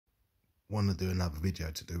want to do another video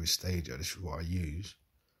to do with Stadia. This is what I use.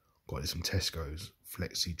 Got this from Tesco's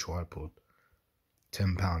Flexi tripod.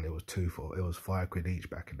 £10. It was it was £5 each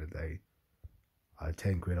back in the day. I had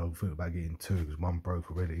 10 quid. I was thinking about getting two because one broke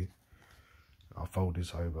already. I'll fold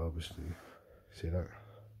this over, obviously. See that?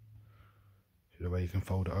 See the way you can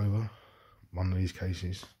fold it over? One of these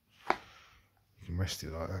cases, you can rest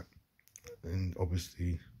it like that. And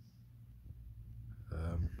obviously,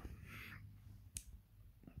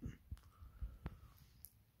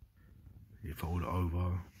 you fold it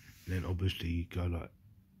over, then obviously you go like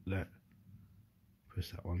that.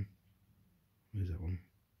 Press that one. Where's that one?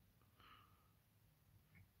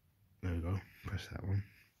 There we go. Press that one.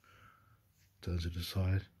 Turn to the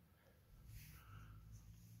side.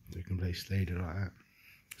 So you can play Stadia like that.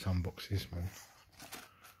 Some boxes, man.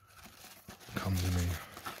 Comes in here.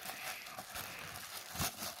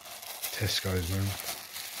 Tesco's, man.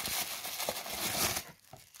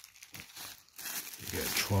 You get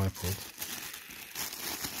a tripod.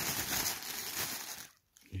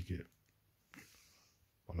 You get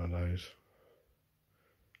one of those.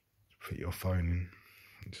 Put your phone in.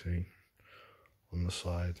 You see, on the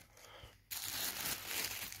side.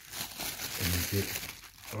 And you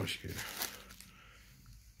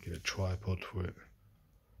get a tripod for it.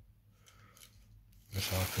 That's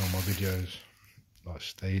how I film my videos, like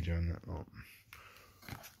Stadia and that lot.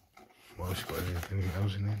 What else got in there? Anything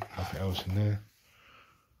else in there? Nothing else in there.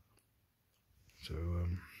 So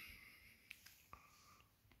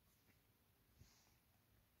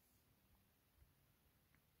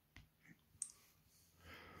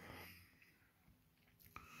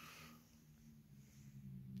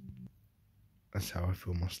that's how I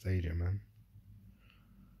film my Stadia, man.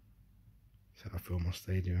 That's how I film my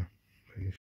Stadia.